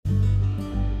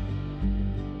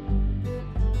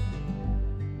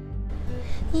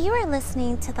You are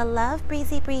listening to the Love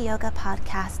Breezy Bree Yoga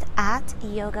podcast at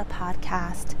Yoga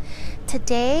Podcast.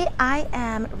 Today I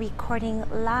am recording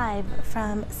live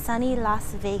from sunny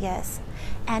Las Vegas,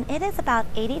 and it is about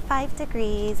 85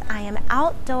 degrees. I am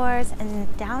outdoors in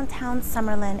downtown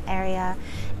Summerlin area,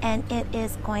 and it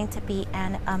is going to be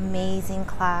an amazing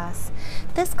class.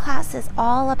 This class is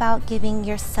all about giving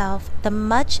yourself the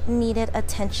much needed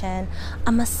attention,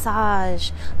 a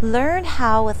massage. Learn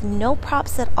how, with no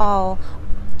props at all,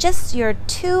 just your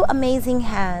two amazing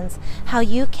hands, how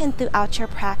you can throughout your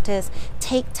practice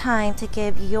take time to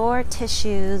give your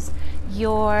tissues,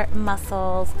 your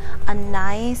muscles a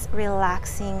nice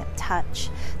relaxing touch.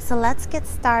 So let's get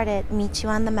started. Meet you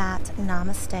on the mat.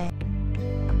 Namaste.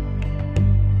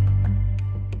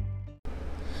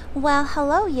 Well,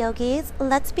 hello yogis.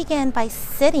 Let's begin by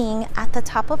sitting at the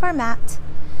top of our mat.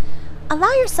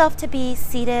 Allow yourself to be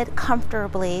seated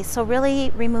comfortably, so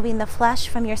really removing the flesh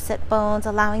from your sit bones,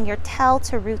 allowing your tail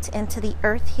to root into the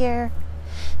earth here.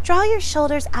 Draw your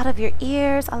shoulders out of your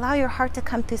ears, allow your heart to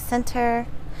come through center.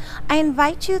 I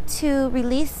invite you to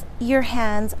release your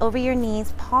hands over your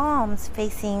knees, palms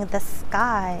facing the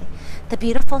sky, the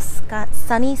beautiful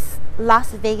sunny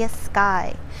Las Vegas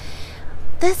sky.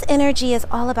 This energy is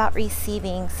all about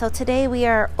receiving. So today we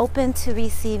are open to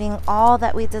receiving all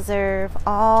that we deserve,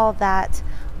 all that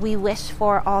we wish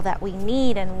for, all that we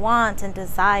need and want and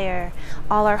desire,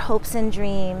 all our hopes and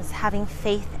dreams, having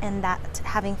faith in that,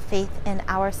 having faith in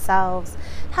ourselves,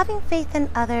 having faith in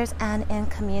others and in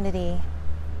community.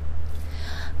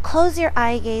 Close your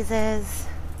eye gazes.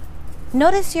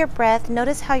 Notice your breath.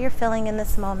 Notice how you're feeling in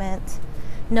this moment.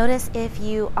 Notice if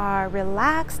you are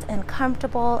relaxed and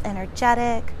comfortable,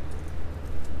 energetic.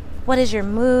 What is your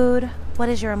mood? What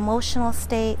is your emotional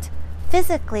state?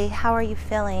 Physically, how are you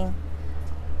feeling?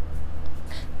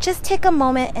 Just take a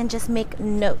moment and just make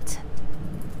note.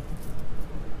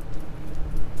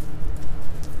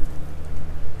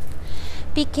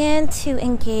 Begin to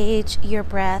engage your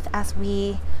breath as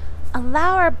we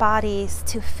allow our bodies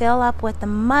to fill up with the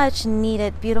much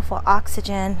needed beautiful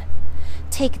oxygen.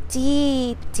 Take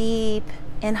deep, deep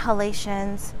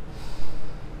inhalations.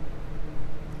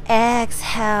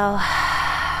 Exhale.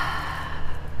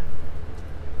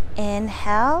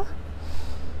 Inhale.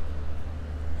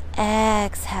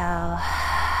 Exhale.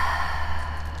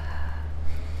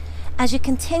 As you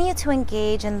continue to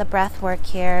engage in the breath work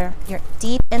here, your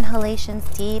deep inhalations,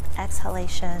 deep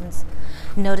exhalations,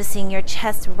 noticing your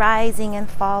chest rising and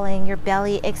falling, your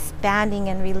belly expanding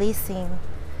and releasing.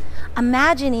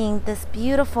 Imagining this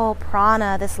beautiful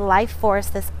prana, this life force,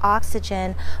 this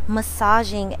oxygen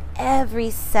massaging every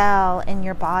cell in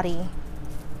your body.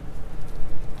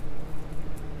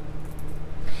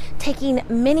 Taking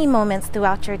many moments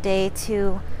throughout your day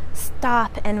to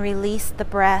stop and release the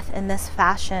breath in this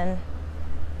fashion.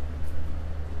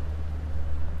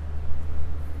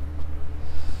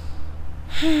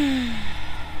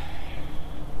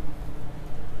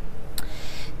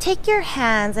 Take your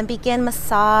hands and begin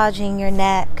massaging your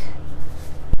neck,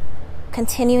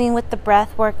 continuing with the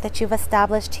breath work that you've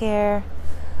established here.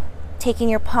 Taking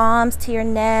your palms to your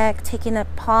neck, taking the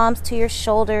palms to your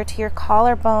shoulder, to your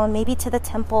collarbone, maybe to the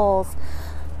temples,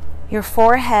 your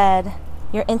forehead,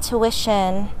 your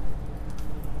intuition.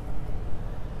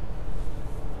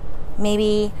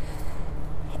 Maybe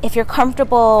if you're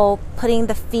comfortable, putting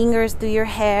the fingers through your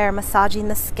hair, massaging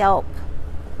the scalp.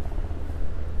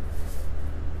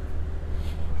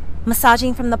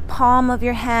 Massaging from the palm of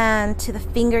your hand to the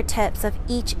fingertips of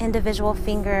each individual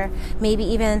finger, maybe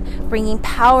even bringing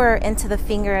power into the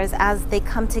fingers as they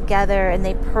come together and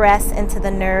they press into the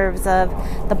nerves of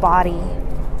the body.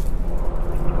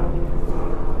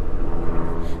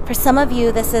 For some of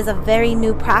you, this is a very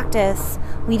new practice.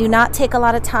 We do not take a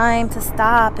lot of time to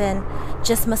stop and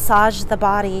just massage the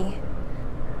body.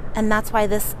 And that's why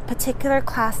this particular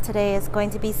class today is going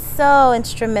to be so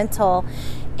instrumental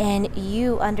in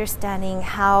you understanding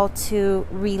how to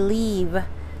relieve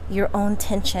your own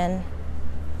tension.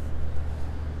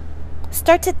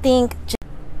 Start to think.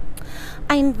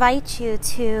 I invite you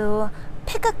to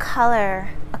pick a color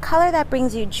that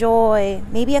brings you joy,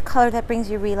 maybe a color that brings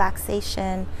you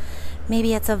relaxation.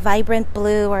 Maybe it's a vibrant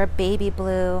blue or a baby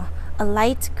blue, a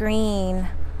light green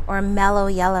or a mellow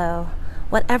yellow.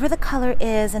 Whatever the color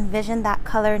is, envision that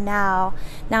color now.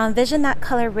 Now envision that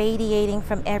color radiating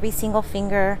from every single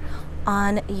finger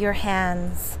on your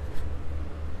hands.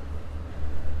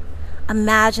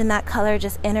 Imagine that color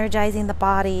just energizing the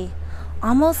body,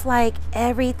 almost like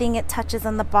everything it touches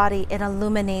on the body, it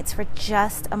illuminates for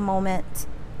just a moment.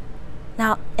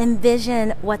 Now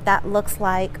envision what that looks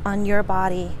like on your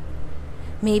body.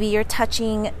 Maybe you're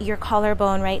touching your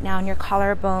collarbone right now, and your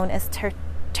collarbone is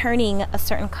turning a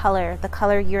certain color, the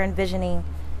color you're envisioning,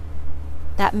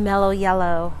 that mellow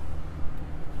yellow.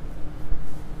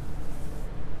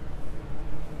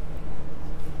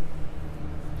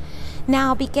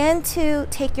 Now begin to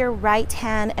take your right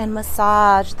hand and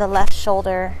massage the left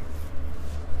shoulder.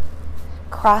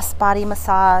 Cross body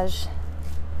massage.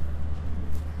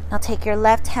 Now take your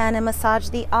left hand and massage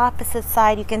the opposite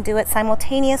side. You can do it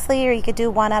simultaneously, or you could do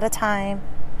one at a time.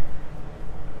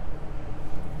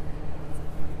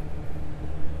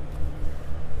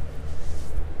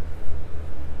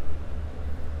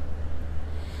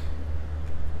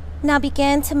 Now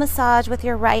begin to massage with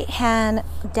your right hand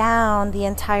down the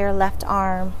entire left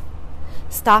arm,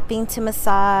 stopping to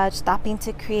massage, stopping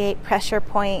to create pressure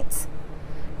points.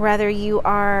 Whether you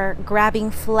are grabbing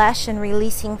flesh and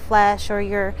releasing flesh, or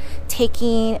you're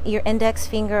taking your index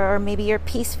finger or maybe your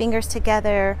peace fingers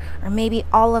together, or maybe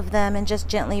all of them, and just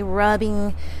gently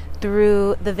rubbing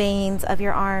through the veins of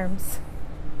your arms.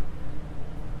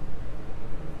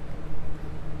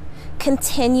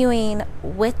 Continuing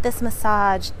with this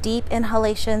massage, deep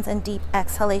inhalations and deep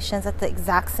exhalations at the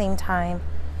exact same time.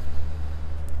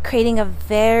 Creating a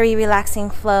very relaxing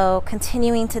flow,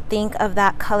 continuing to think of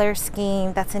that color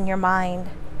scheme that's in your mind.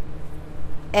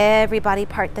 Every body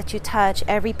part that you touch,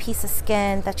 every piece of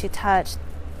skin that you touch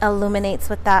illuminates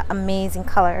with that amazing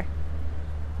color.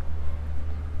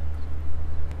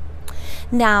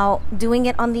 Now, doing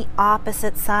it on the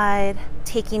opposite side,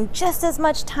 taking just as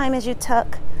much time as you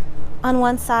took on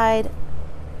one side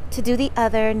to do the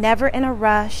other, never in a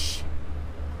rush.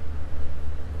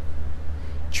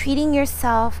 Treating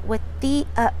yourself with the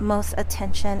utmost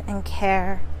attention and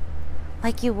care,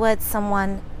 like you would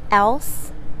someone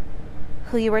else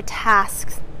who you were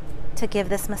tasked to give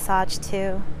this massage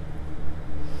to.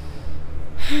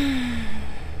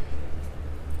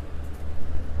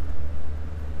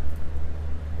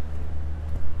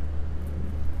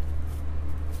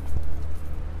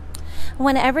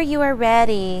 Whenever you are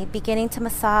ready, beginning to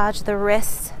massage the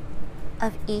wrists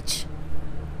of each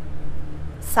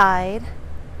side.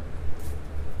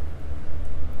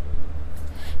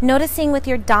 Noticing with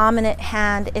your dominant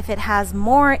hand if it has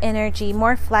more energy,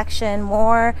 more flexion,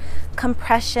 more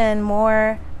compression,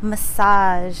 more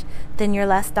massage than your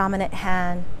less dominant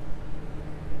hand.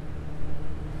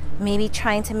 Maybe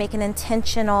trying to make an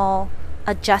intentional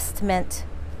adjustment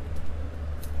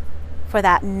for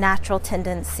that natural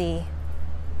tendency.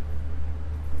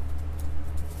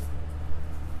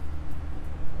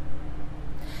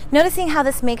 Noticing how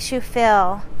this makes you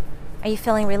feel. Are you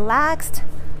feeling relaxed?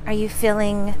 Are you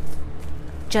feeling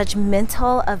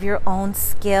judgmental of your own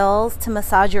skills to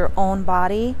massage your own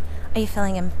body? Are you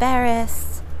feeling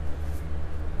embarrassed?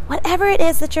 Whatever it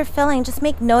is that you're feeling, just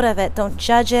make note of it. Don't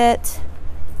judge it.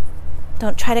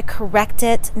 Don't try to correct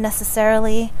it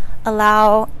necessarily.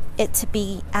 Allow it to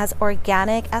be as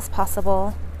organic as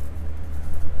possible.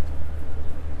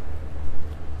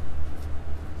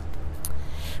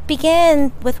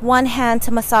 Begin with one hand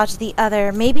to massage the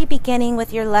other, maybe beginning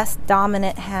with your less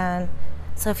dominant hand.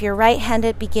 So if you're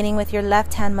right-handed, beginning with your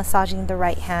left hand, massaging the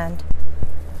right hand.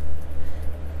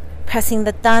 Pressing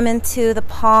the thumb into the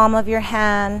palm of your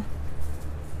hand.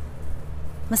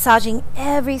 Massaging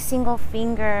every single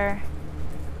finger,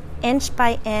 inch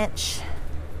by inch.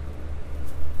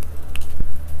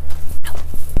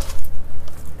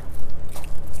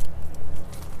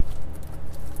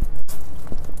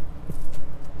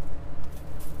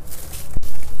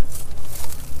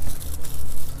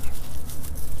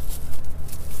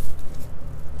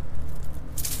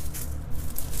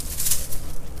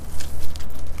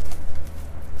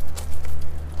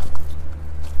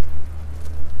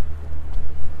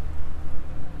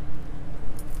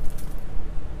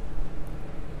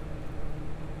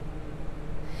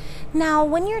 Now,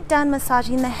 when you're done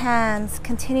massaging the hands,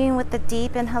 continuing with the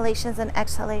deep inhalations and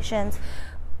exhalations,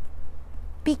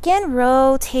 begin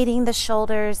rotating the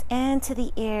shoulders into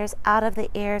the ears, out of the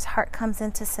ears. Heart comes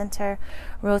into center,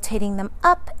 rotating them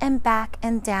up and back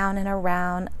and down and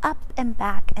around, up and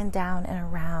back and down and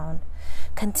around.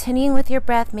 Continuing with your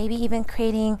breath, maybe even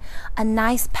creating a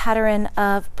nice pattern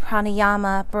of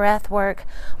pranayama, breath work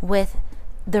with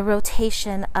the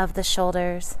rotation of the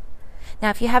shoulders. Now,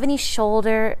 if you have any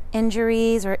shoulder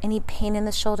injuries or any pain in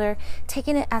the shoulder,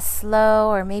 taking it as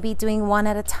slow, or maybe doing one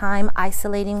at a time,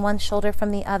 isolating one shoulder from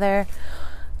the other.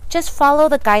 Just follow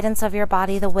the guidance of your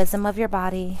body, the wisdom of your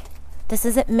body. This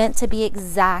isn't meant to be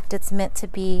exact. It's meant to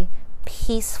be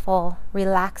peaceful,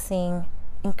 relaxing,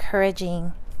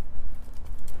 encouraging.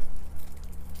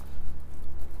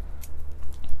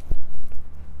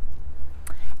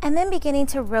 And then beginning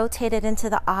to rotate it into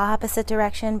the opposite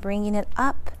direction, bringing it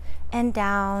up and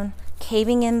down,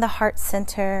 caving in the heart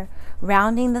center,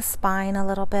 rounding the spine a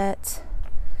little bit.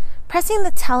 Pressing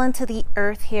the tail into the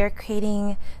earth here,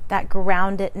 creating that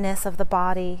groundedness of the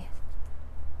body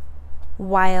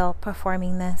while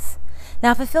performing this.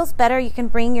 Now, if it feels better, you can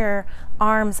bring your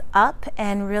arms up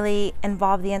and really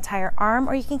involve the entire arm,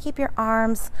 or you can keep your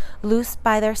arms loose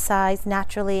by their sides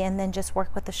naturally and then just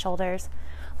work with the shoulders.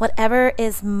 Whatever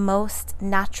is most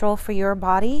natural for your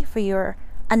body, for your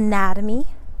anatomy,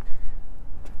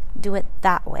 do it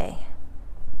that way.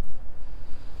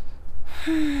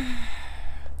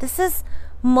 This is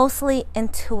mostly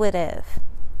intuitive.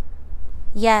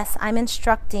 Yes, I'm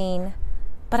instructing,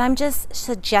 but I'm just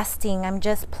suggesting, I'm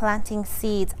just planting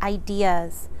seeds,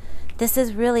 ideas. This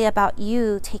is really about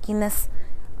you taking this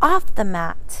off the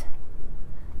mat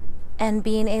and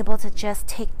being able to just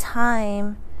take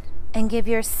time and give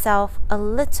yourself a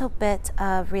little bit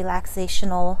of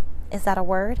relaxational, is that a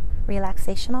word?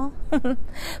 Relaxational?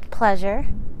 Pleasure.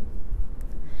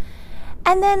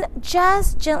 And then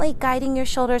just gently guiding your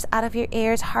shoulders out of your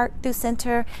ears, heart through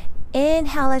center.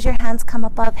 Inhale as your hands come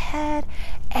above head.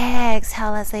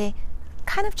 Exhale as they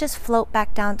kind of just float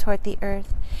back down toward the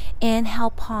earth. Inhale,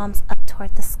 palms up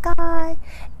toward the sky.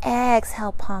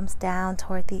 Exhale, palms down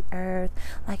toward the earth,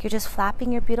 like you're just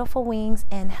flapping your beautiful wings.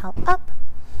 Inhale up.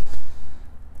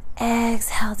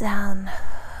 Exhale down.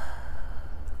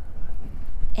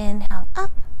 Inhale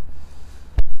up.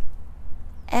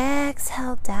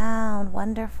 Exhale down.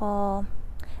 Wonderful.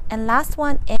 And last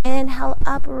one, inhale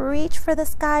up, reach for the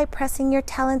sky, pressing your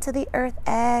tail into the earth.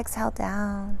 Exhale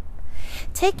down.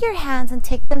 Take your hands and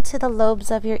take them to the lobes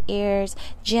of your ears,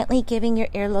 gently giving your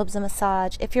earlobes a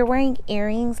massage. If you're wearing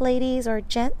earrings, ladies or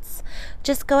gents,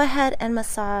 just go ahead and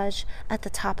massage at the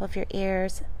top of your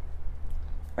ears.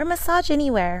 Or massage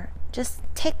anywhere. Just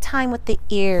take time with the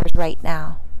ears right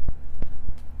now.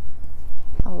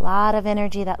 A lot of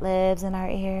energy that lives in our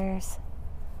ears.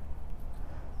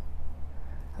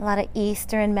 A lot of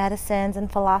Eastern medicines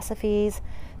and philosophies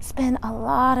spend a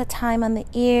lot of time on the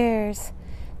ears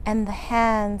and the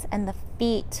hands and the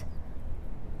feet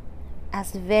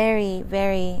as very,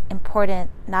 very important,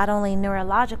 not only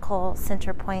neurological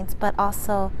center points, but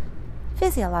also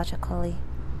physiologically.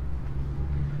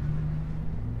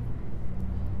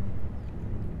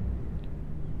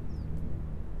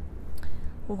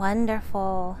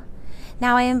 Wonderful.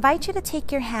 Now I invite you to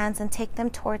take your hands and take them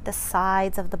toward the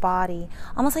sides of the body,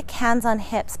 almost like hands on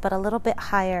hips, but a little bit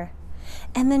higher.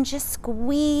 And then just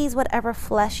squeeze whatever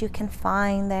flesh you can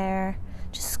find there.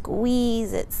 Just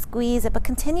squeeze it, but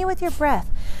continue with your breath.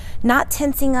 Not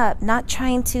tensing up, not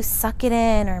trying to suck it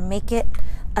in or make it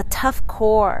a tough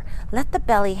core. Let the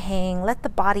belly hang, let the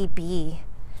body be,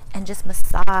 and just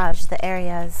massage the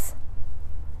areas.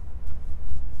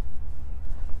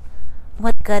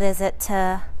 What good is it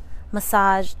to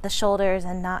massage the shoulders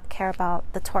and not care about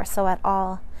the torso at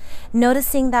all?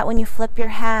 Noticing that when you flip your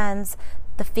hands,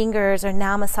 the fingers are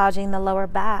now massaging the lower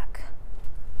back.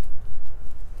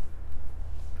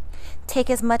 Take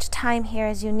as much time here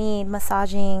as you need,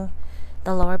 massaging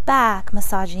the lower back,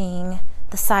 massaging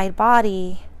the side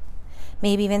body,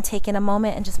 maybe even taking a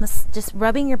moment and just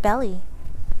rubbing your belly.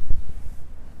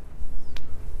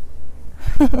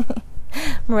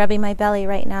 I'm rubbing my belly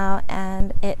right now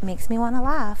and it makes me want to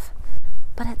laugh,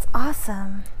 but it's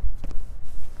awesome.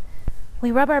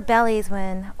 We rub our bellies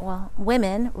when,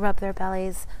 women rub their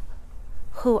bellies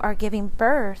who are giving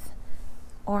birth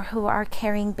or who are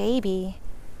carrying baby,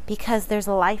 because there's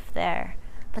life there.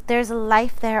 But there's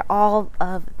life there all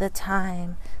of the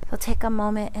time. So take a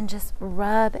moment and just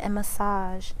rub and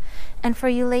massage. And for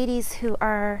you ladies who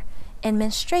are in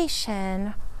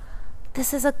menstruation,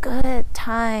 this is a good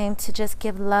time to just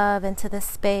give love into this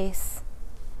space.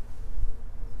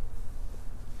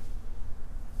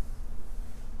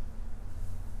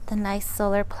 The nice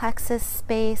solar plexus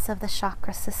space of the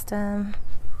chakra system.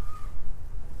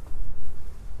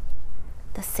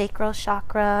 The sacral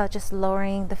chakra, just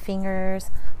lowering the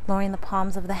fingers, lowering the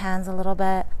palms of the hands a little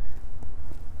bit.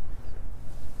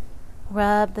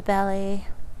 Rub the belly.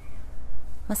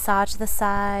 Massage the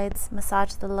sides,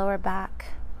 massage the lower back.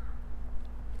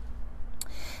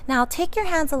 Now take your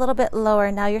hands a little bit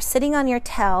lower. Now you're sitting on your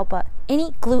tail, but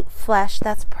any glute flesh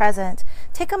that's present,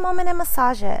 take a moment and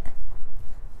massage it.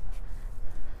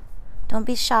 Don't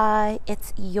be shy.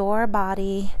 It's your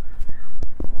body.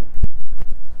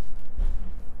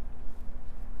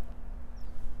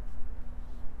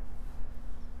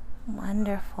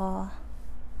 Wonderful.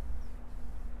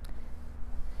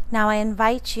 Now I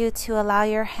invite you to allow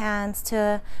your hands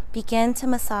to begin to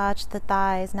massage the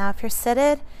thighs. Now if you're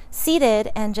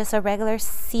seated in just a regular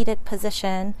seated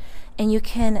position, and you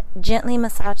can gently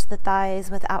massage the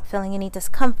thighs without feeling any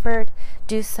discomfort,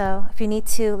 do so. If you need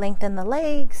to lengthen the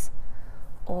legs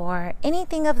or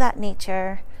anything of that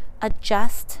nature,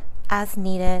 adjust as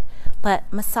needed, but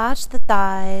massage the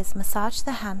thighs, massage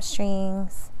the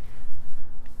hamstrings,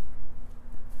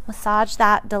 massage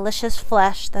that delicious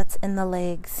flesh that's in the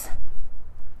legs.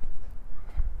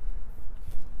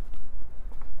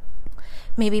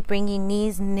 Maybe bringing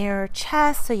knees nearer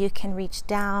chest so you can reach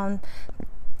down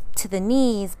to the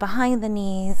knees, behind the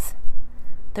knees,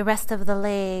 the rest of the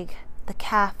leg, the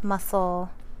calf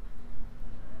muscle,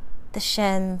 the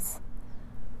shins.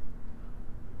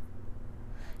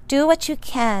 Do what you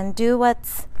can. Do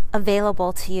what's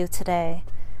available to you today.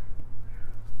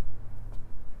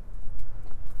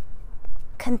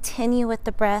 Continue with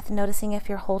the breath, noticing if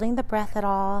you're holding the breath at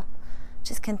all.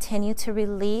 Just continue to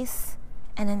release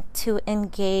and to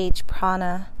engage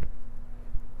prana.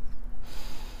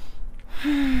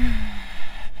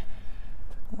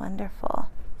 Wonderful.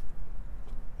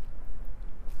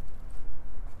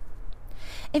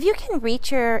 If you can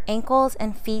reach your ankles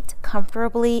and feet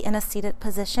comfortably in a seated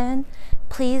position,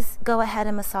 please go ahead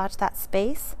and massage that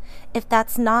space. If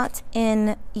that's not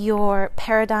in your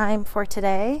paradigm for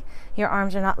today, your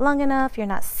arms are not long enough, you're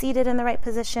not seated in the right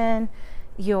position,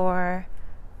 you're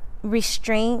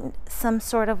restrained some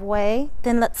sort of way,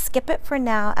 then let's skip it for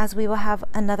now, as we will have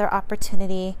another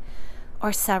opportunity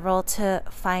or several to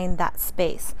find that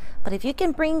space. But if you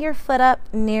can bring your foot up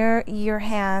near your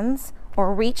hands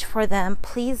or reach for them,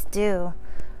 please do.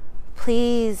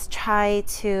 Please try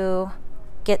to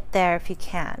get there if you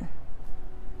can.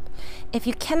 If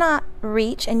you cannot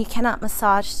reach and you cannot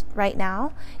massage right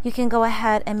now, you can go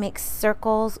ahead and make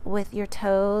circles with your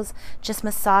toes, just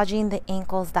massaging the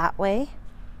ankles that way.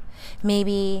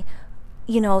 Maybe,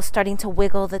 starting to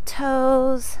wiggle the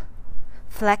toes,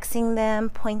 flexing them,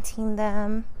 pointing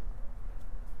them.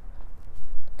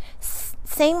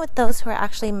 Same with those who are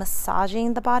actually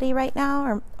massaging the body right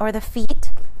now, or the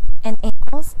feet and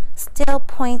ankles. Still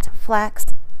point, flex,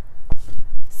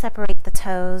 separate the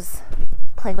toes,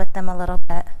 play with them a little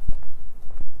bit.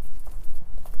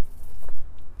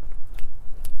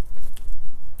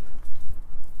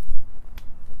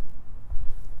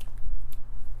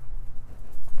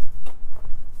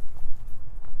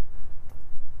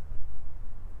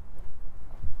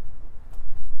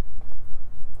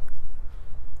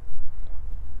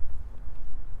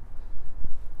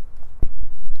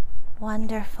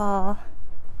 Wonderful.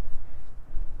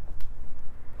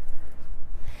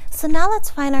 So now let's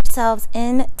find ourselves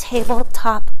in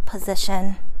tabletop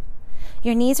position.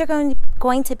 Your knees are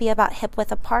going to be about hip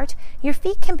width apart. Your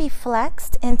feet can be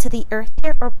flexed into the earth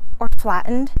here or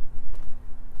flattened.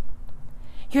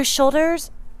 Your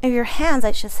shoulders, or your hands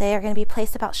I should say, are going to be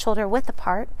placed about shoulder width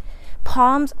apart.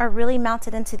 Palms are really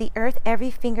mounted into the earth.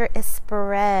 Every finger is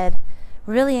spread,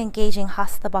 really engaging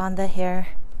Hasta Bandha here.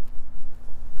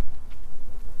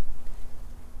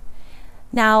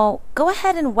 Now, go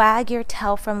ahead and wag your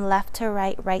tail from left to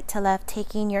right, right to left,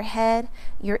 taking your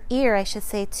ear, I should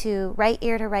say, to right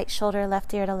ear to right shoulder,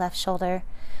 left ear to left shoulder.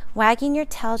 Wagging your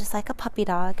tail just like a puppy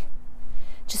dog.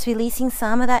 Just releasing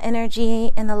some of that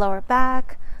energy in the lower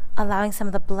back, allowing some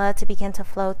of the blood to begin to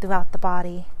flow throughout the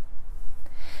body.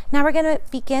 Now we're going to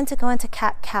begin to go into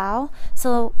cat-cow.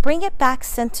 So bring it back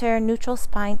center, neutral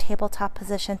spine, tabletop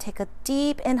position. Take a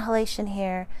deep inhalation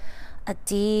here, a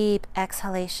deep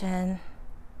exhalation.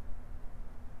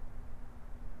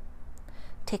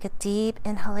 Take a deep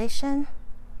inhalation,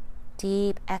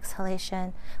 deep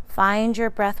exhalation. Find your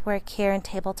breath work here in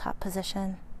tabletop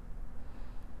position.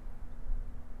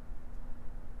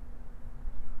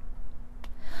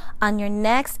 On your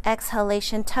next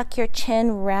exhalation, tuck your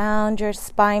chin round your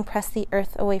spine, press the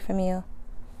earth away from you.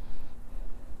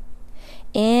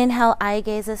 Inhale, eye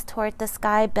gazes toward the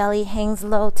sky, belly hangs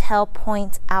low, tail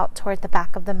points out toward the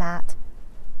back of the mat.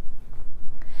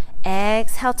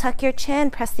 Exhale, tuck your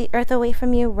chin, press the earth away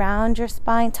from you, round your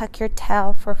spine, tuck your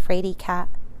tail for Fraidy cat.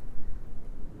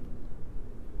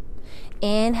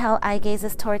 Inhale, eye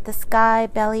gazes toward the sky,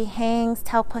 belly hangs,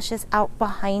 tail pushes out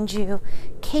behind you,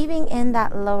 caving in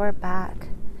that lower back.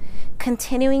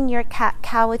 Continuing your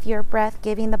cat-cow with your breath,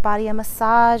 giving the body a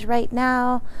massage right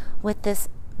now with this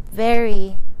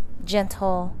very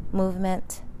gentle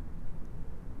movement.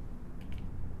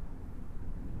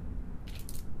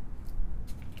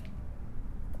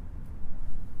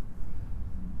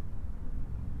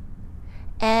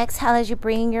 Exhale as you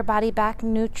bring your body back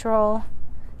neutral.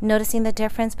 Noticing the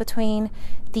difference between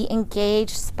the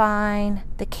engaged spine,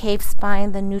 the cave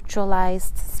spine, the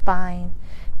neutralized spine.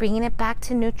 Bringing it back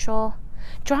to neutral.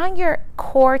 Drawing your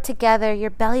core together,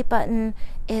 your belly button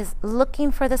is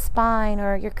looking for the spine,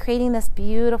 or you're creating this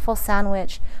beautiful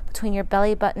sandwich between your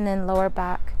belly button and lower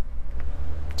back.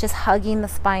 Just hugging the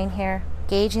spine here,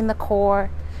 gauging the core,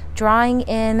 drawing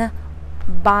in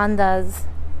bandhas.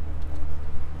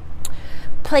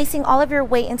 Placing all of your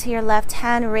weight into your left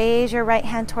hand, raise your right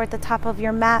hand toward the top of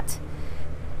your mat.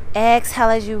 Exhale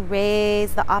as you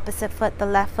raise the opposite foot, the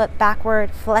left foot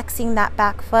backward, flexing that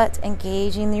back foot,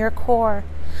 engaging your core.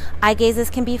 Eye gazes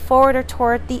can be forward or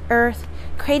toward the earth,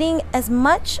 creating as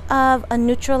much of a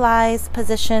neutralized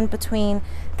position between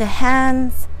the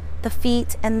hands, the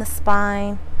feet, and the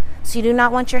spine. So you do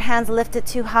not want your hands lifted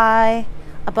too high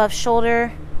above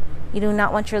shoulder. You do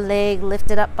not want your leg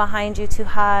lifted up behind you too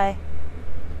high.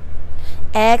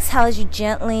 Exhale as you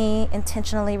gently,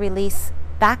 intentionally release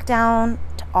back down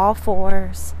to all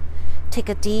fours. Take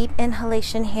a deep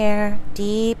inhalation here,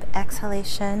 deep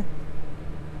exhalation.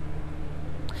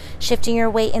 Shifting your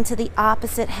weight into the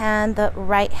opposite hand, the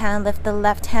right hand, lift the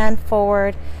left hand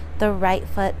forward, the right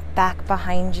foot back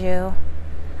behind you.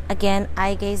 Again,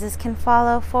 eye gazes can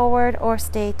follow forward or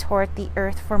stay toward the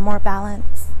earth for more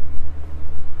balance.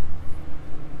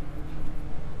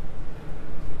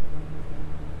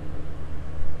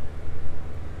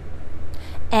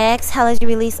 Exhale as you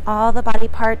release all the body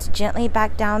parts gently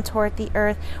back down toward the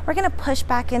earth. We're going to push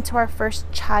back into our first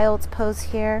child's pose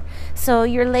here. So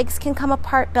your legs can come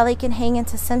apart, belly can hang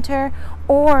into center,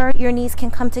 or your knees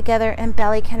can come together and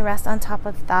belly can rest on top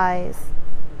of thighs.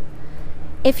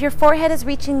 If your forehead is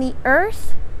reaching the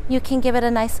earth, you can give it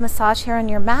a nice massage here on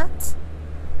your mat.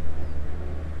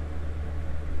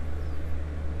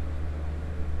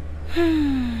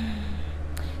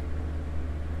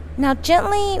 Now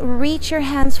gently reach your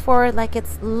hands forward like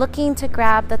it's looking to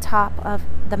grab the top of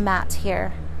the mat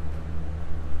here.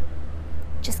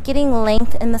 Just getting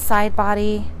length in the side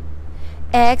body.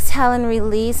 Exhale and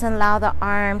release and allow the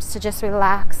arms to just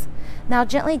relax. Now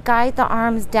gently guide the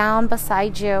arms down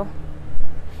beside you.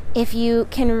 If you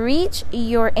can reach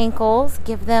your ankles,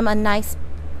 give them a nice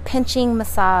pinching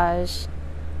massage.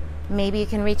 Maybe you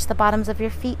can reach the bottoms of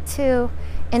your feet too.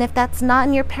 And if that's not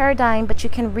in your paradigm, but you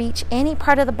can reach any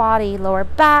part of the body, lower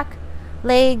back,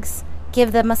 legs,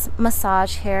 give them a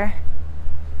massage here.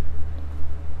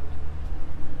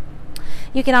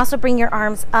 You can also bring your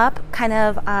arms up, kind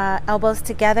of elbows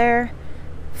together,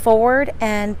 forward,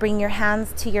 and bring your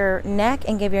hands to your neck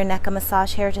and give your neck a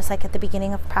massage here, just like at the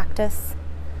beginning of practice.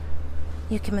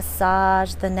 You can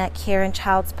massage the neck here in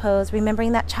child's pose,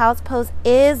 remembering that child's pose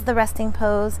is the resting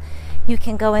pose. You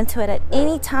can go into it at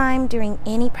any time during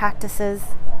any practices.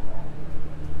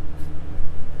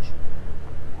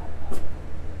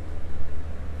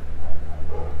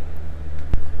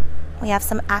 We have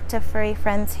some active furry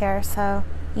friends here, so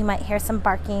you might hear some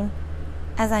barking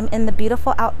as I'm in the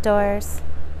beautiful outdoors.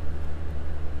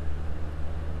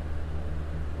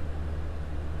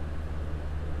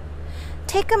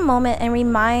 Take a moment and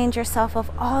remind yourself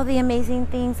of all the amazing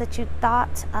things that you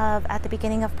thought of at the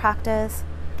beginning of practice.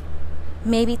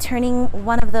 Maybe turning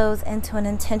one of those into an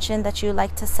intention that you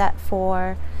like to set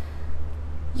for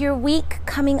your week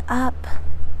coming up,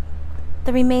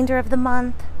 the remainder of the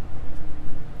month,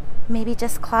 maybe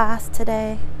just class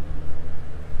today.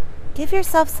 Give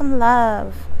yourself some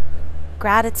love,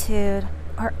 gratitude,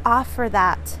 or offer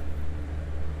that.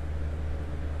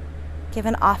 Give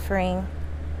an offering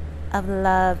of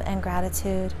love and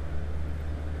gratitude.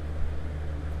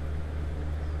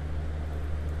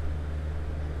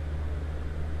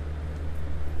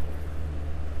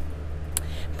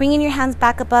 Bringing your hands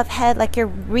back above head like you're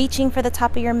reaching for the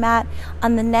top of your mat.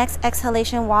 On the next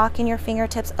exhalation, walking your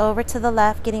fingertips over to the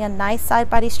left, getting a nice side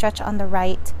body stretch on the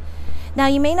right. Now,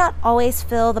 you may not always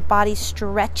feel the body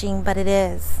stretching, but it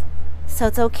is. So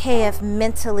it's okay if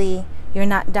mentally you're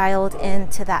not dialed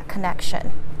into that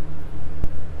connection.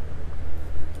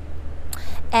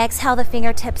 Exhale the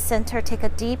fingertips center. Take a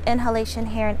deep inhalation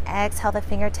here and exhale the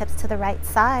fingertips to the right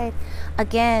side.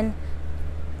 Again,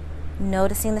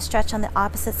 noticing the stretch on the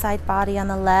opposite side body, on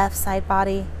the left side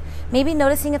body. Maybe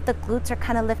noticing if the glutes are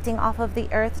kind of lifting off of the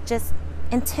earth, just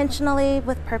intentionally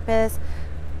with purpose,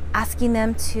 asking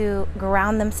them to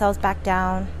ground themselves back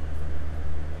down.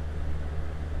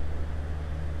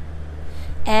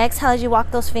 Exhale as you walk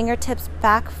those fingertips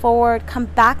back forward. Come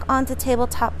back onto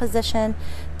tabletop position.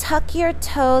 Tuck your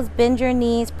toes, bend your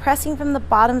knees, pressing from the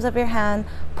bottoms of your hand.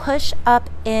 Push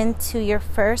up into your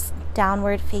first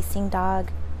downward facing dog.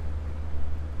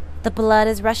 The blood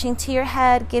is rushing to your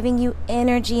head, giving you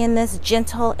energy in this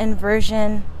gentle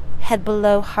inversion, head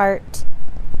below heart.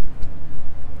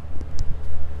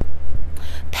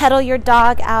 Pedal your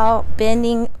dog out,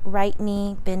 bending right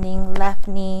knee, bending left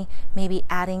knee, maybe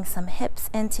adding some hips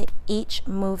into each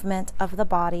movement of the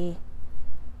body.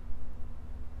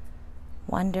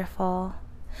 Wonderful.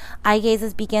 Eye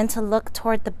gazes begin to look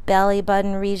toward the belly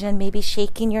button region, maybe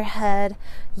shaking your head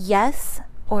yes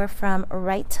or from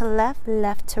right to left,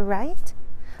 left to right,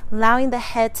 allowing the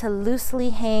head to loosely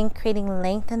hang, creating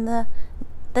length in the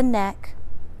neck.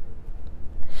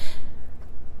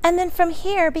 And then from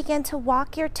here, begin to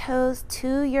walk your toes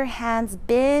to your hands,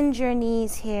 bend your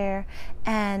knees here,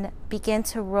 and begin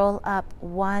to roll up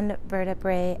one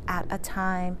vertebrae at a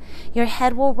time. Your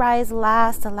head will rise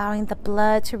last, allowing the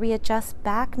blood to readjust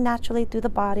back naturally through the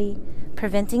body,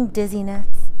 preventing dizziness.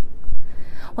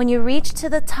 When you reach to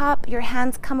the top, your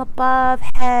hands come above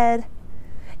head.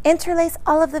 Interlace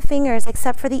all of the fingers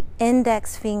except for the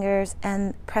index fingers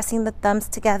and pressing the thumbs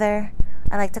together.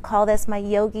 I like to call this my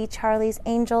Yogi Charlie's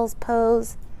Angels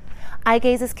pose. Eye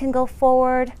gazes can go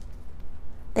forward.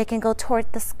 They can go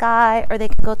toward the sky, or they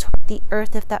can go toward the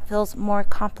earth if that feels more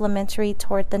complementary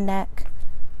toward the neck.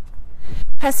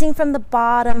 Pressing from the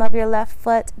bottom of your left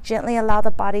foot, gently allow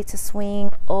the body to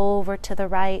swing over to the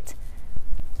right.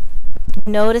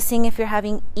 Noticing if you're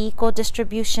having equal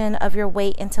distribution of your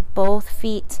weight into both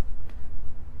feet.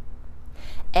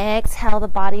 Exhale the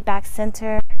body back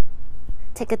center.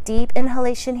 Take a deep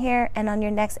inhalation here, and on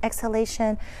your next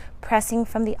exhalation, pressing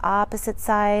from the opposite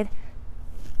side,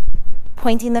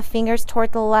 pointing the fingers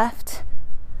toward the left,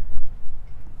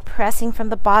 pressing from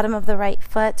the bottom of the right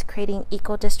foot, creating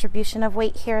equal distribution of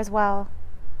weight here as well.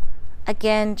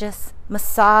 Again, just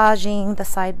massaging the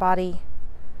side body,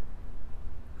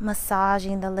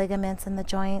 massaging the ligaments and the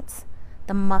joints,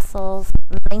 the muscles,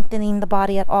 lengthening the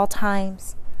body at all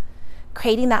times.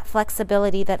 Creating that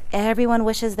flexibility that everyone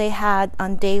wishes they had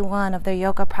on day one of their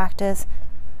yoga practice,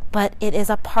 but it is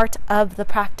a part of the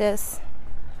practice.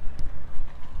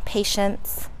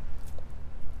 Patience.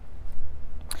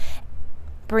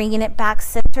 Bringing it back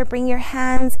center, bring your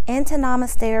hands into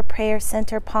Namaste or prayer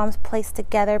center, palms placed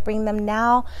together. Bring them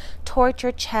now toward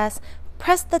your chest.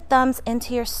 Press the thumbs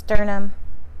into your sternum,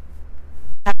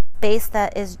 that space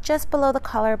that is just below the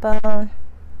collarbone.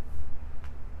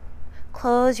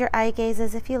 Close your eye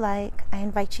gazes if you like. I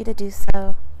invite you to do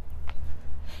so.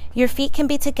 Your feet can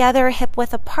be together, hip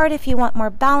width apart if you want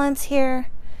more balance here.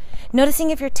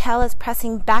 Noticing if your tail is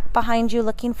pressing back behind you,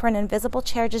 looking for an invisible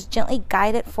chair, just gently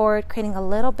guide it forward, creating a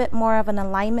little bit more of an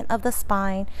alignment of the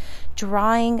spine,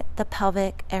 drawing the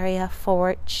pelvic area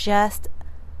forward just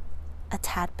a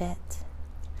tad bit.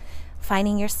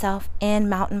 Finding yourself in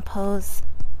mountain pose,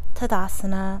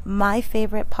 Tadasana, my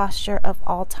favorite posture of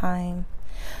all time.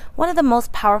 One of the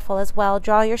most powerful as well.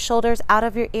 Draw your shoulders out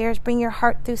of your ears. Bring your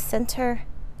heart through center.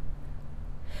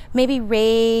 Maybe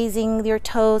raising your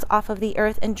toes off of the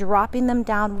earth and dropping them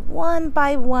down one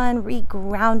by one,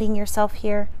 regrounding yourself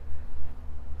here.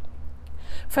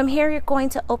 From here, you're going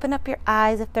to open up your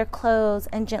eyes if they're closed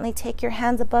and gently take your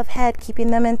hands above head,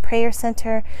 keeping them in prayer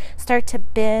center. Start to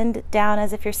bend down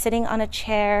as if you're sitting on a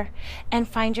chair and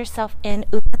find yourself in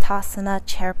Utkatasana,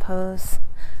 chair pose.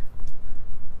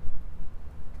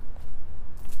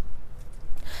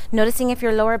 Noticing if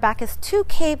your lower back is too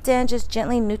caved in, just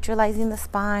gently neutralizing the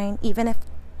spine, even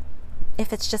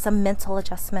if it's just a mental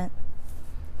adjustment.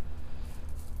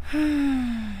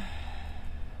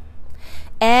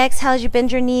 Exhale as you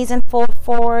bend your knees and fold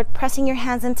forward, pressing your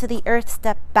hands into the earth,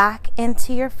 step back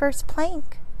into your first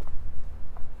plank.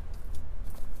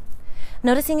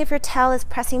 Noticing if your tail is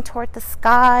pressing toward the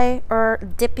sky or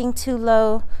dipping too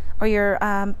low, or your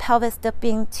pelvis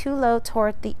dipping too low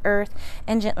toward the earth,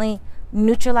 and gently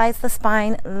neutralize the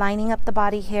spine, lining up the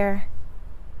body here.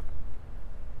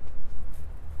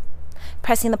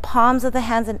 Pressing the palms of the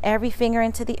hands and every finger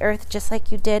into the earth, just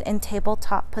like you did in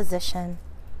tabletop position.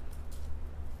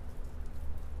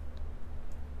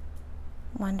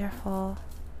 Wonderful.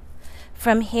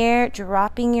 From here,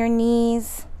 dropping your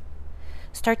knees.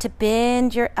 Start to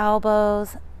bend your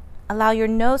elbows. Allow your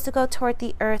nose to go toward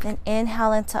the earth and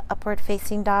inhale into upward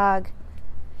facing dog.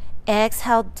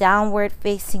 Exhale, downward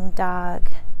facing dog,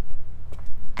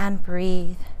 and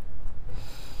breathe.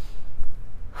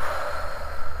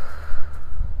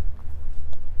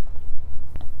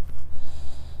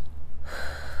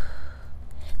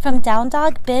 From down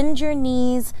dog, bend your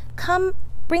knees,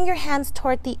 bring your hands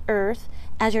toward the earth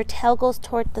as your tail goes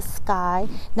toward the sky.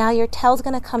 Now your tail's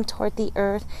going to come toward the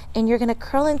earth and you're going to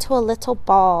curl into a little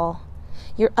ball.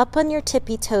 You're up on your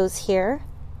tippy toes here.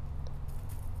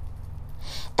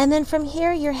 And then from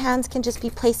here, your hands can just be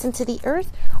placed into the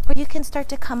earth, or you can start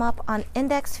to come up on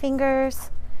index fingers.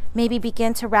 Maybe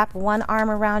begin to wrap one arm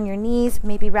around your knees,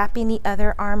 maybe wrapping the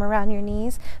other arm around your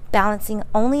knees, balancing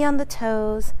only on the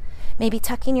toes, maybe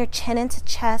tucking your chin into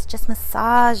chest, just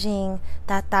massaging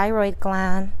that thyroid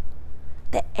gland,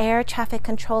 the air traffic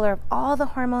controller of all the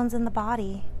hormones in the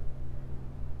body.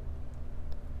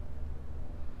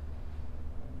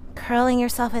 Curling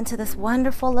yourself into this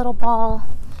wonderful little ball.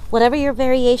 Whatever your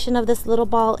variation of this little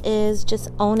ball is, just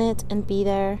own it and be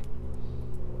there.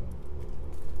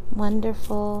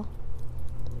 Wonderful.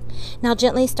 Now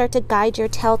gently start to guide your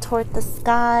tail toward the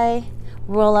sky.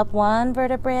 Roll up one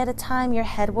vertebrae at a time. Your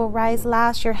head will rise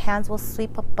last. Your hands will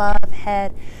sweep above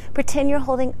head. Pretend you're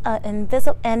holding an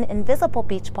invisible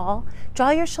beach ball.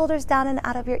 Draw your shoulders down and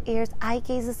out of your ears. Eye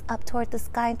gazes up toward the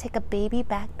sky and take a baby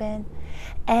back bend.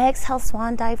 Exhale,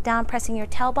 swan dive down, pressing your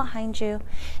tail behind you.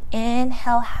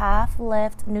 Inhale, half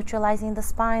lift, neutralizing the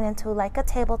spine into like a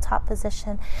tabletop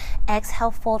position.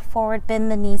 Exhale, fold forward, bend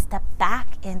the knees, step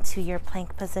back into your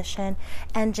plank position,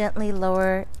 and gently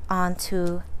lower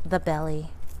onto the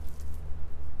belly.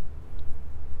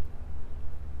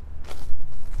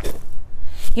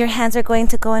 Your hands are going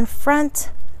to go in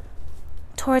front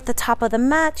toward the top of the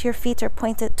mat. Your feet are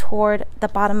pointed toward the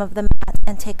bottom of the mat,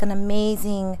 and take an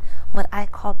amazing, what I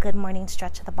call good morning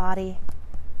stretch of the body.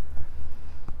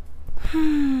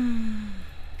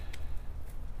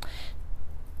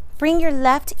 Bring your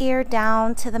left ear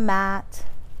down to the mat,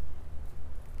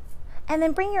 and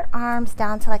then bring your arms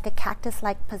down to like a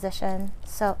cactus-like position.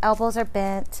 So elbows are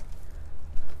bent.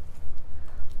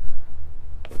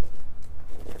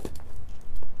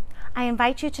 I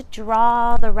invite you to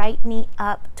draw the right knee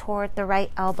up toward the right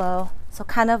elbow. So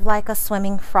kind of like a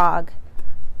swimming frog.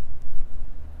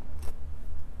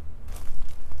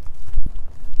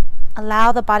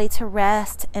 Allow the body to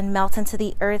rest and melt into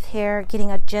the earth here,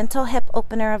 getting a gentle hip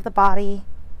opener of the body.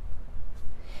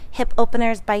 Hip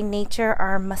openers by nature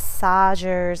are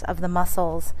massagers of the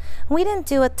muscles. We didn't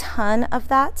do a ton of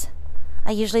that.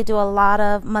 I usually do a lot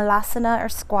of malasana or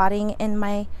squatting in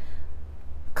my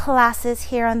classes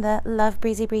here on the Love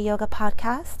Breezy Bree Yoga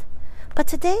podcast. But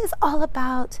today is all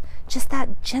about just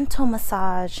that gentle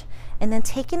massage and then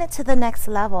taking it to the next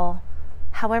level,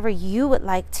 however you would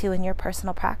like to in your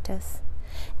personal practice.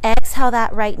 Exhale,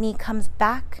 that right knee comes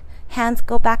back. Hands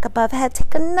go back above head.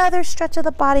 Take another stretch of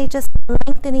the body, just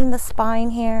lengthening the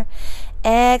spine here.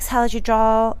 Exhale as you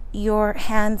draw your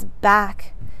hands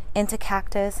back into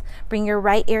cactus. Bring your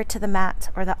right ear to the mat,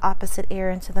 or the opposite ear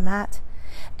into the mat.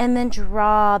 And then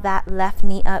draw that left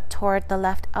knee up toward the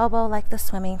left elbow like the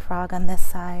swimming frog on this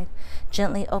side.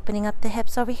 Gently opening up the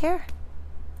hips over here.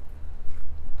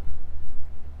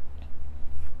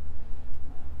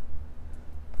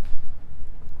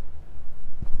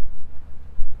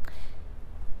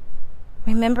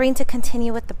 Remembering to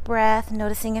continue with the breath,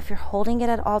 noticing if you're holding it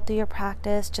at all through your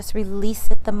practice, just release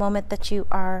it the moment that you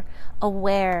are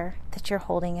aware that you're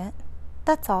holding it.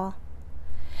 That's all.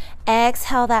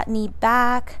 Exhale that knee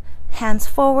back, hands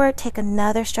forward, take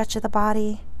another stretch of the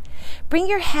body. Bring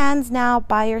your hands now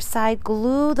by your side,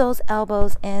 glue those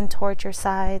elbows in towards your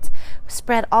sides.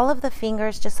 Spread all of the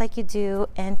fingers just like you do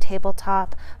in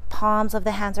tabletop. Palms of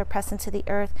the hands are pressed into the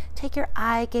earth. Take your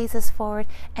eye gazes forward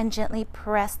and gently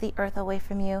press the earth away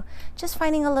from you. Just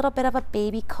finding a little bit of a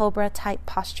baby cobra type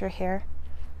posture here.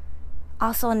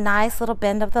 Also a nice little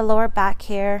bend of the lower back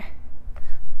here.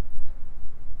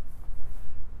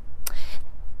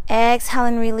 Exhale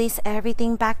and release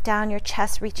everything back down, your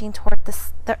chest reaching toward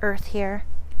the earth here.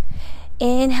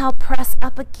 Inhale, press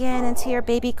up again into your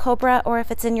baby cobra, or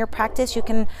if it's in your practice, you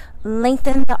can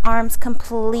lengthen the arms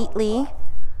completely,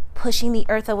 pushing the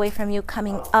earth away from you,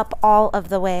 coming up all of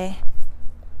the way.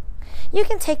 You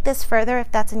can take this further if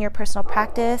that's in your personal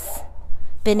practice,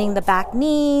 bending the back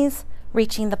knees,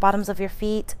 reaching the bottoms of your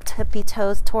feet, tippy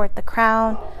toes toward the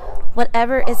crown,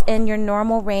 whatever is in your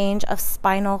normal range of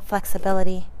spinal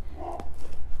flexibility.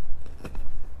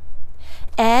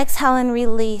 Exhale and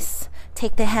release.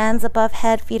 Take the hands above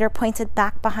head, feet are pointed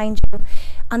back behind you.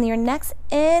 On your next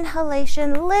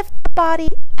inhalation, lift the body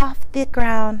off the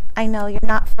ground. I know you're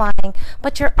not flying,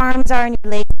 but your arms are and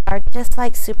your legs are, just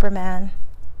like Superman.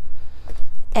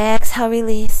 Exhale,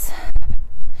 release.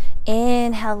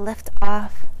 Inhale, lift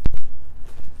off.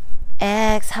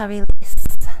 Exhale, release.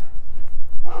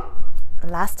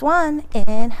 Last one.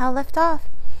 Inhale, lift off.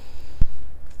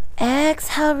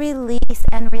 Exhale, release,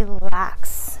 and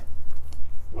relax.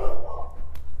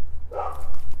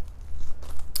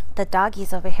 The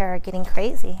doggies over here are getting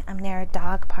crazy. I'm near a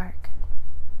dog park.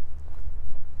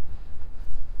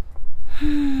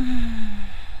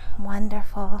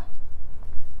 Wonderful.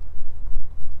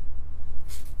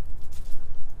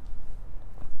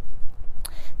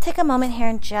 Take a moment here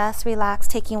and just relax,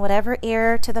 taking whatever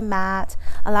ear to the mat.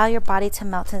 Allow your body to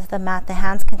melt into the mat. The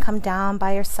hands can come down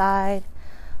by your side,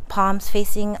 palms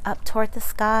facing up toward the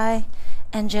sky,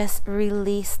 and just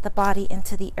release the body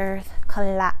into the earth.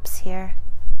 Collapse here.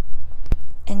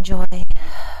 Enjoy. Take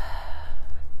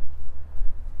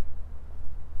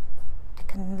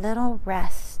a little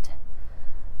rest.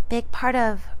 Big part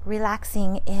of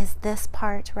relaxing is this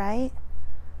part, right?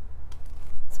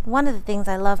 One of the things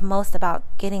I love most about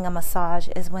getting a massage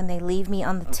is when they leave me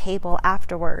on the table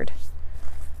afterward.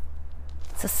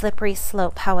 It's a slippery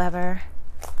slope, however.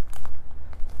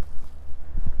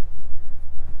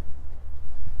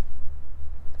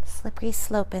 Slippery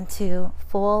slope into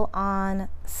full-on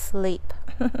sleep.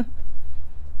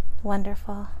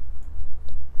 Wonderful.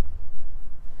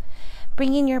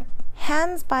 Bringing your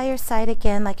hands by your side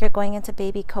again like you're going into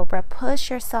baby cobra.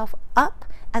 Push yourself up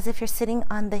as if you're sitting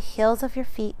on the heels of your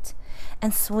feet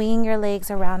and swing your legs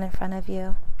around in front of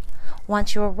you.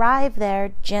 Once you arrive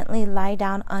there, gently lie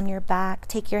down on your back.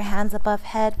 Take your hands above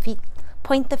head,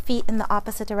 point the feet in the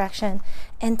opposite direction,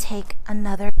 and take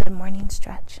another good morning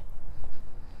stretch.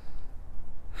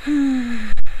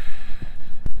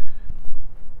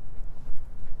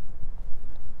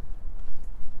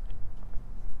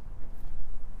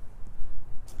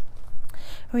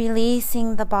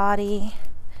 Releasing the body.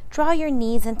 Draw your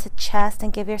knees into chest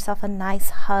and give yourself a nice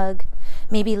hug.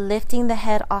 Maybe lifting the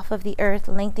head off of the earth,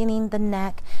 lengthening the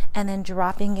neck, and then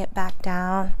dropping it back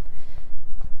down.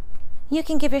 You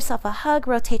can give yourself a hug,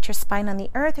 rotate your spine on the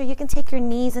earth, or you can take your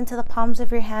knees into the palms of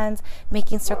your hands,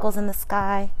 making circles in the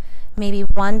sky. Maybe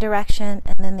one direction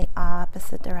and then the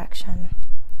opposite direction.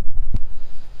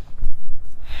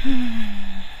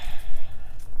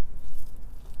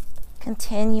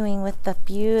 Continuing with the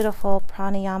beautiful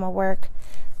pranayama work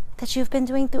that you've been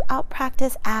doing throughout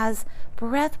practice, as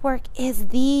breath work is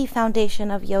the foundation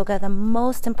of yoga, the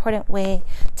most important way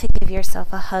to give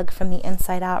yourself a hug from the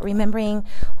inside out. Remembering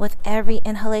with every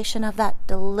inhalation of that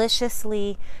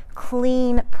deliciously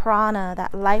clean prana,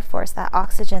 that life force, that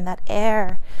oxygen, that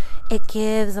air, it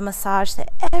gives a massage to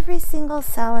every single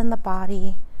cell in the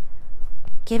body,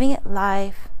 giving it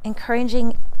life,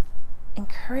 encouraging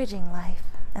life.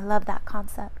 I love that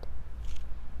concept.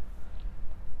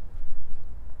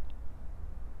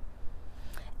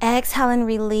 Exhale and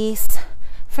release.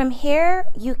 From here,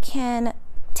 you can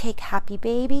take happy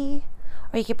baby,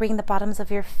 or you can bring the bottoms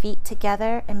of your feet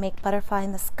together and make butterfly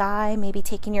in the sky, maybe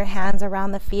taking your hands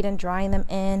around the feet and drawing them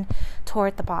in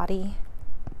toward the body.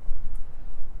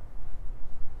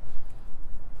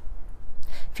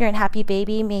 If you're in happy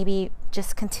baby, maybe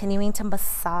just continuing to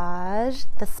massage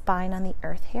the spine on the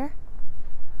earth here.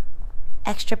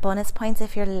 Extra bonus points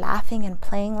if you're laughing and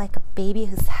playing like a baby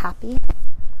who's happy.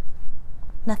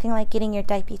 Nothing like getting your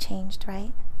diaper changed,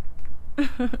 right?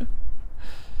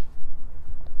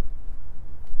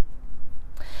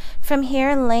 From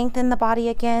here, lengthen the body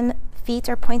again. Feet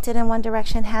are pointed in one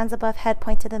direction, hands above head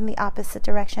pointed in the opposite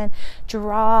direction.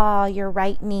 Draw your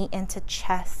right knee into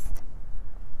chest.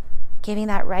 Giving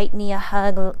that right knee a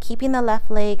hug, keeping the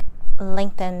left leg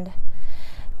lengthened.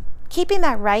 Keeping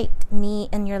that right knee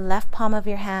in your left palm of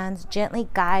your hands, gently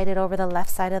guide it over the left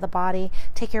side of the body.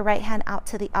 Take your right hand out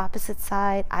to the opposite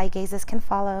side. Eye gazes can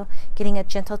follow, getting a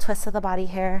gentle twist of the body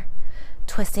here.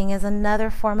 Twisting is another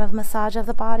form of massage of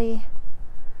the body.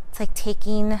 It's like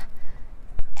taking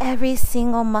every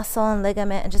single muscle and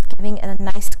ligament and just giving it a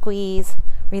nice squeeze,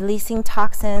 releasing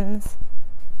toxins,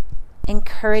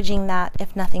 encouraging that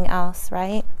if nothing else,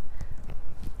 right?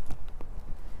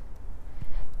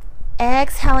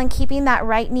 Exhale and keeping that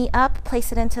right knee up,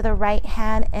 place it into the right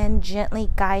hand and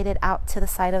gently guide it out to the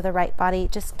side of the right body.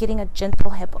 Just getting a gentle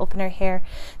hip opener here.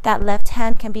 That left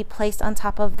hand can be placed on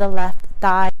top of the left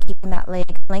thigh, keeping that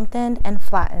leg lengthened and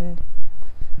flattened.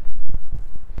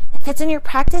 If it's in your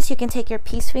practice, you can take your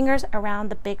peace fingers around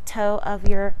the big toe of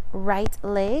your right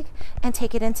leg and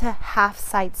take it into half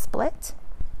side split.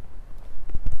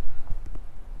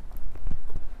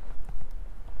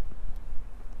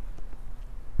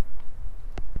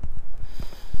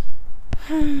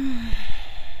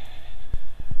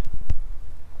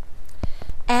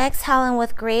 Exhale, and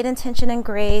with great intention and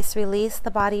grace, release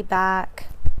the body back,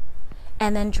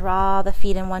 and then draw the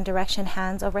feet in one direction,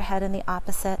 hands overhead in the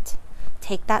opposite.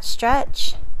 Take that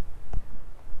stretch.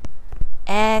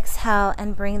 Exhale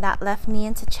and bring that left knee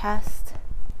into chest.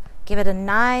 Give it a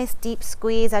nice deep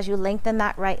squeeze as you lengthen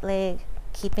that right leg,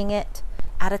 keeping it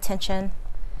at attention.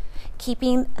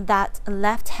 Keeping that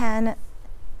left hand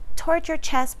towards your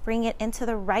chest, bring it into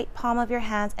the right palm of your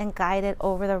hands and guide it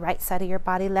over the right side of your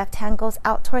body. Left hand goes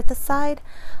out toward the side.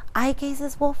 Eye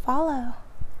gazes will follow.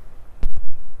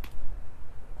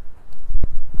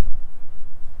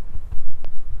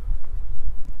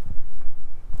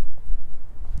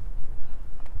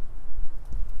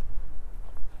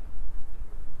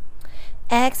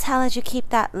 Exhale as you keep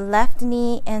that left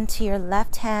knee into your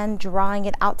left hand, drawing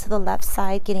it out to the left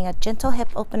side, getting a gentle hip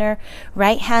opener.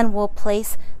 Right hand will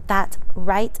place that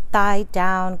right thigh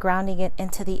down, grounding it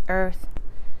into the earth.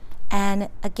 And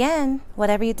again,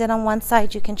 whatever you did on one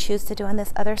side, you can choose to do on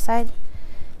this other side.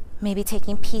 Maybe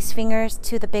taking peace fingers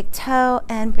to the big toe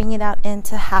and bring it out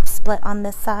into half split on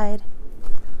this side.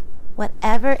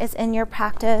 Whatever is in your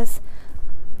practice,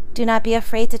 do not be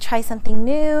afraid to try something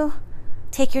new.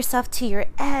 Take yourself to your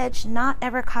edge, not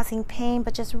ever causing pain,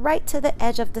 but just right to the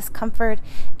edge of discomfort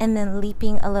and then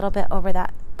leaping a little bit over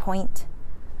that point.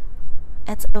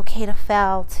 It's okay to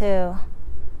fail too.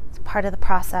 It's part of the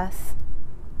process.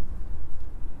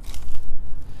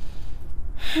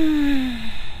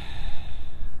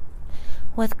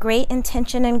 With great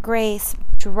intention and grace,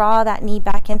 draw that knee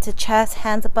back into chest,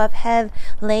 hands above head,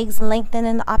 legs lengthen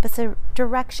in the opposite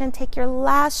direction. Take your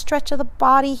last stretch of the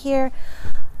body here.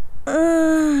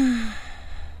 If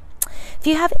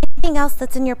you have anything else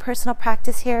that's in your personal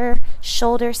practice here,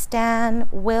 shoulder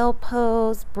stand, wheel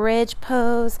pose, bridge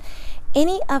pose,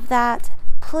 any of that,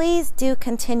 please do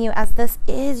continue, as this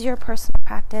is your personal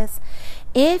practice.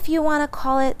 If you want to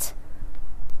call it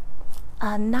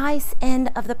a nice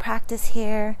end of the practice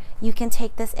here, you can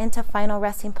take this into final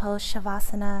resting pose,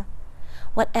 Shavasana.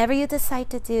 Whatever you decide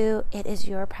to do, it is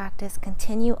your practice.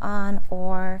 Continue on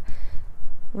or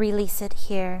release it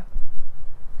here.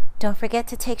 Don't forget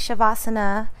to take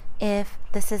Shavasana if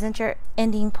this isn't your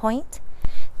ending point.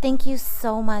 Thank you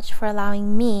so much for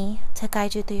allowing me to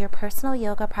guide you through your personal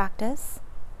yoga practice.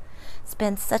 It's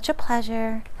been such a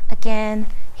pleasure. Again,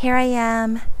 here I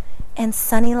am in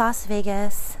sunny Las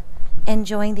Vegas,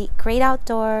 enjoying the great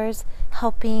outdoors,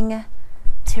 helping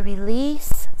to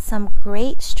release some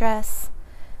great stress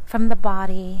from the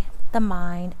body, the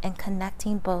mind, and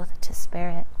connecting both to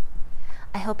spirit.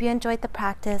 I hope you enjoyed the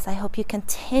practice. I hope you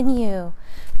continue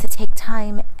to take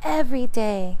time every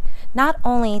day, not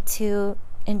only to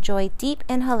enjoy deep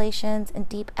inhalations and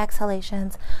deep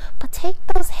exhalations, but take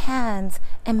those hands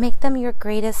and make them your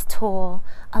greatest tool.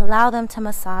 Allow them to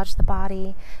massage the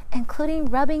body, including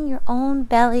rubbing your own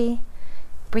belly,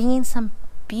 bringing some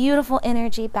beautiful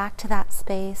energy back to that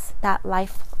space, that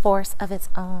life force of its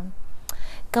own.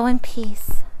 Go in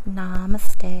peace.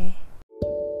 Namaste.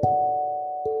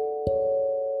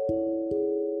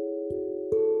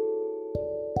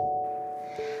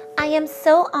 I am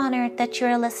so honored that you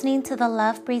are listening to the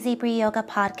Love Breezy Bree Yoga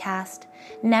podcast.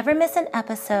 Never miss an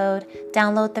episode.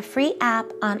 Download the free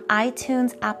app on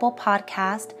iTunes, Apple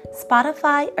Podcast,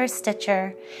 Spotify, or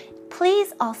Stitcher.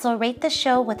 Please also rate the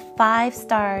show with 5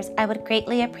 stars. I would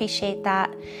greatly appreciate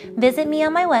that. Visit me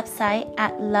on my website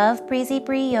at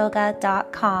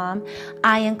lovebreezybreeyoga.com.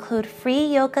 I include free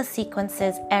yoga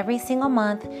sequences every single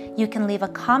month. You can leave a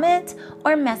comment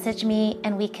or message me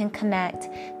and we can connect.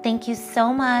 Thank you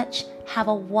so much. Have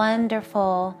a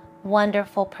wonderful,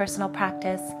 wonderful personal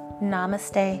practice.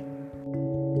 Namaste.